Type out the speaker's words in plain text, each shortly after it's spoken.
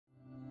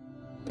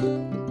I'm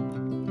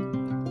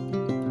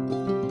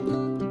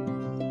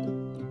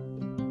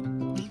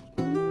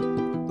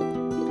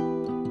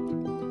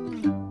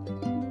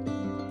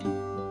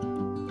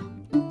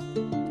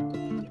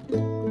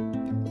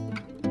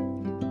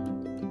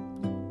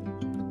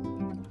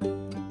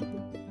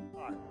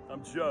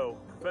Joe,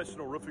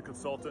 professional roofing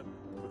consultant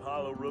with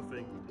Hilo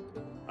Roofing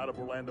out of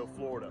Orlando,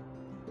 Florida.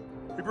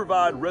 We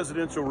provide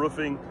residential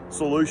roofing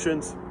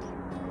solutions.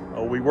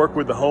 We work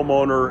with the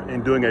homeowner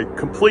in doing a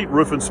complete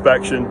roof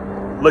inspection,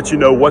 let you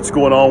know what's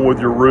going on with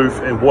your roof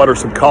and what are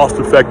some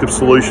cost-effective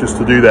solutions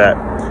to do that.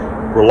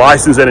 We're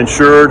licensed and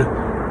insured.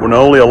 We're not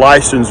only a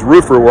licensed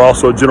roofer, we're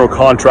also a general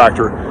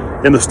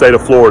contractor in the state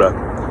of Florida.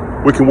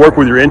 We can work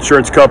with your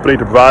insurance company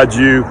to provide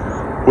you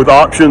with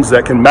options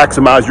that can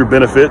maximize your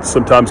benefits,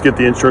 sometimes get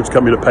the insurance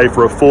company to pay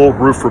for a full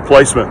roof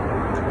replacement.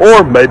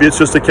 Or maybe it's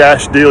just a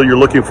cash deal you're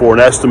looking for, an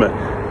estimate.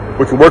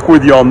 We can work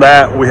with you on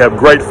that. We have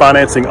great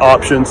financing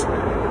options,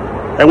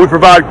 and we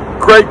provide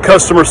great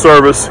customer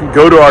service.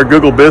 Go to our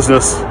Google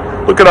business,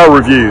 look at our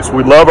reviews.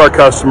 We love our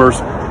customers,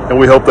 and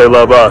we hope they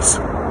love us.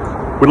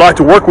 We'd like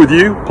to work with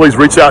you. Please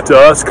reach out to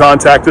us,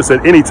 contact us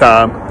at any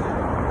time,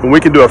 and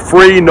we can do a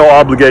free, no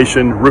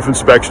obligation roof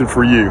inspection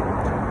for you.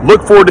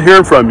 Look forward to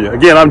hearing from you.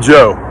 Again, I'm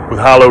Joe with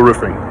Hilo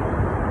Roofing.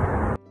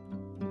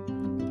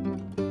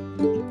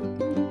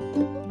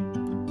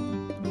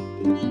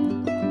 Thank you.